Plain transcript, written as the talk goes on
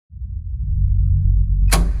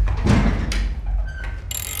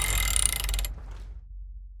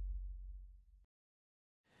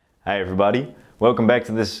Hi everybody, welcome back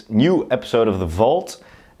to this new episode of The Vault.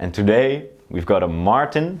 And today we've got a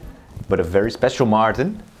Martin, but a very special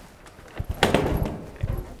Martin.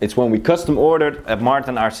 It's one we custom ordered at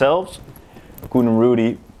Martin ourselves. Coen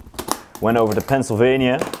Rudi went over to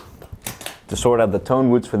Pennsylvania to sort out the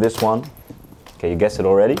tone woods for this one. Okay, you guessed it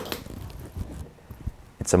already.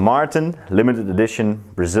 It's a Martin limited edition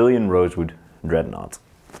Brazilian Rosewood Dreadnought.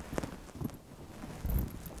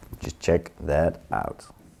 Just check that out.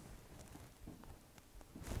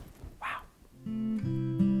 Wow.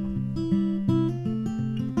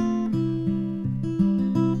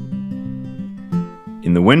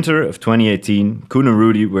 In the winter of 2018, Coen and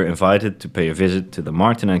Rudi were invited to pay a visit to the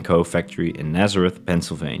Martin & Co. factory in Nazareth,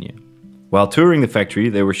 Pennsylvania. While touring the factory,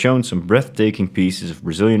 they were shown some breathtaking pieces of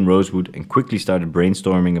Brazilian rosewood and quickly started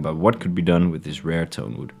brainstorming about what could be done with this rare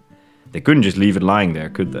tone wood. They couldn't just leave it lying there,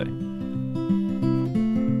 could they?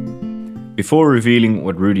 Before revealing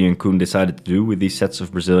what Rudi and Coen decided to do with these sets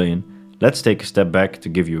of Brazilian, let's take a step back to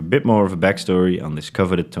give you a bit more of a backstory on this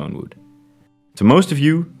coveted tone wood. To most of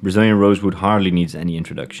you, Brazilian rosewood hardly needs any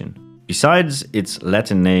introduction. Besides its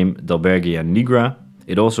Latin name Dalbergia nigra,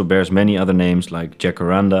 it also bears many other names like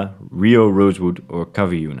jacaranda, Rio rosewood or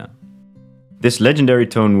caviuna. This legendary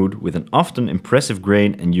tone wood, with an often impressive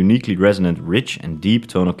grain and uniquely resonant rich and deep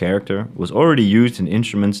tonal character, was already used in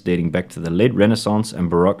instruments dating back to the late Renaissance and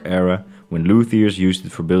Baroque era, when luthiers used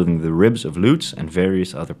it for building the ribs of lutes and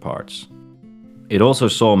various other parts. It also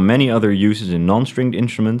saw many other uses in non-stringed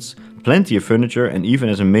instruments, plenty of furniture, and even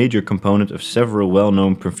as a major component of several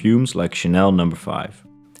well-known perfumes like Chanel No. 5.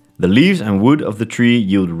 The leaves and wood of the tree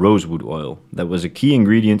yield rosewood oil, that was a key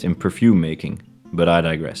ingredient in perfume making, but I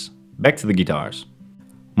digress. Back to the guitars.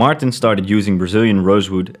 Martin started using Brazilian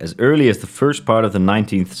rosewood as early as the first part of the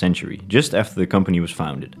 19th century, just after the company was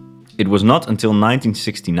founded. It was not until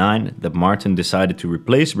 1969 that Martin decided to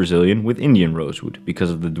replace Brazilian with Indian rosewood because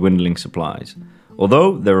of the dwindling supplies.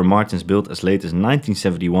 Although there were Martins built as late as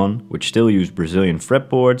 1971 which still used Brazilian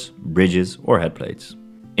fretboards, bridges or headplates.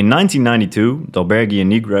 In 1992, Dalbergia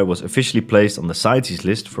nigra was officially placed on the CITES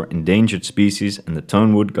list for endangered species, and the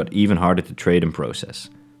tone wood got even harder to trade and process.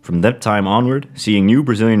 From that time onward, seeing new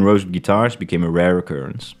Brazilian rosewood guitars became a rare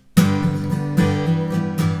occurrence.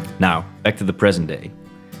 Now, back to the present day.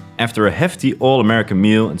 After a hefty all-American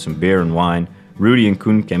meal and some beer and wine, Rudi and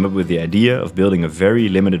Coen came up with the idea of building a very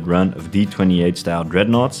limited run of D28 style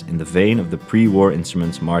dreadnoughts in the vein of the pre-war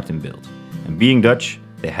instruments Martin built. And being Dutch,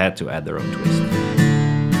 they had to add their own twist.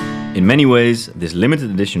 In many ways, this limited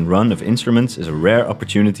edition run of instruments is a rare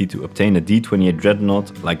opportunity to obtain a D28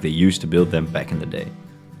 dreadnought like they used to build them back in the day.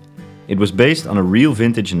 It was based on a real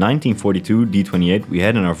vintage 1942 D28 we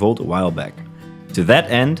had in our vault a while back. To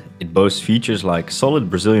that end, it boasts features like solid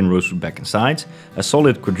Brazilian rosewood back and sides, a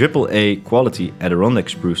solid quadruple A quality Adirondack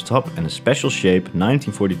spruce top and a special shape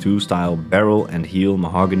 1942 style barrel and heel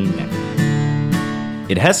mahogany neck.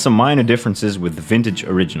 It has some minor differences with the vintage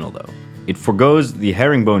original though. It forgoes the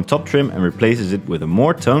herringbone top trim and replaces it with a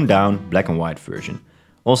more toned down black and white version.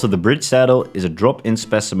 Also, the bridge saddle is a drop-in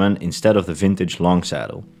specimen instead of the vintage long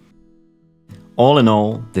saddle. All in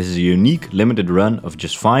all, this is a unique limited run of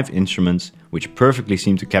just 5 instruments which perfectly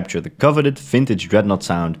seem to capture the coveted vintage dreadnought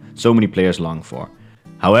sound so many players long for.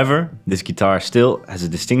 However, this guitar still has a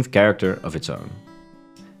distinct character of its own.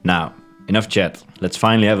 Now, enough chat, let's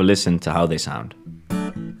finally have a listen to how they sound.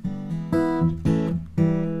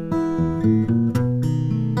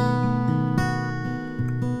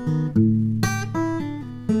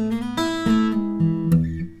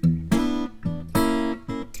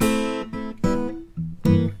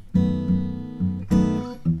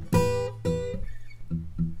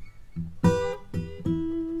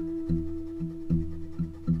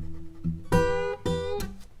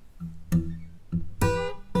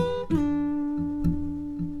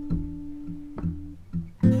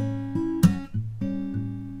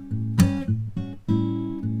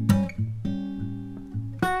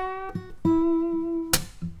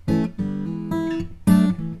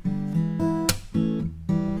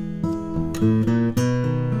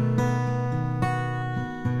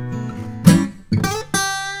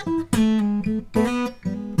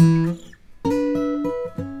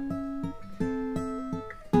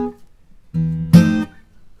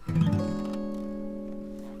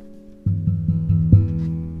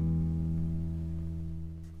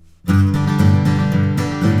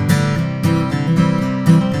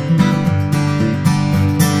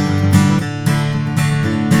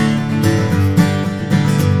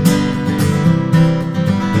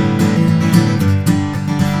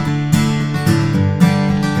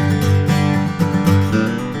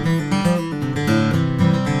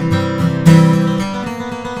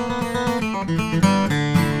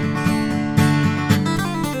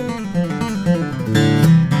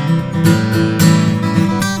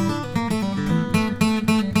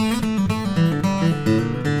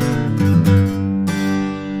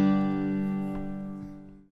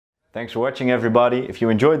 Thanks for watching, everybody. If you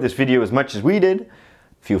enjoyed this video as much as we did,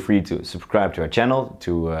 feel free to subscribe to our channel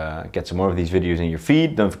to get some more of these videos in your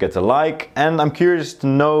feed. Don't forget to like, and I'm curious to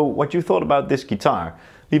know what you thought about this guitar.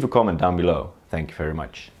 Leave a comment down below. Thank you very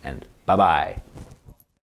much, and bye-bye.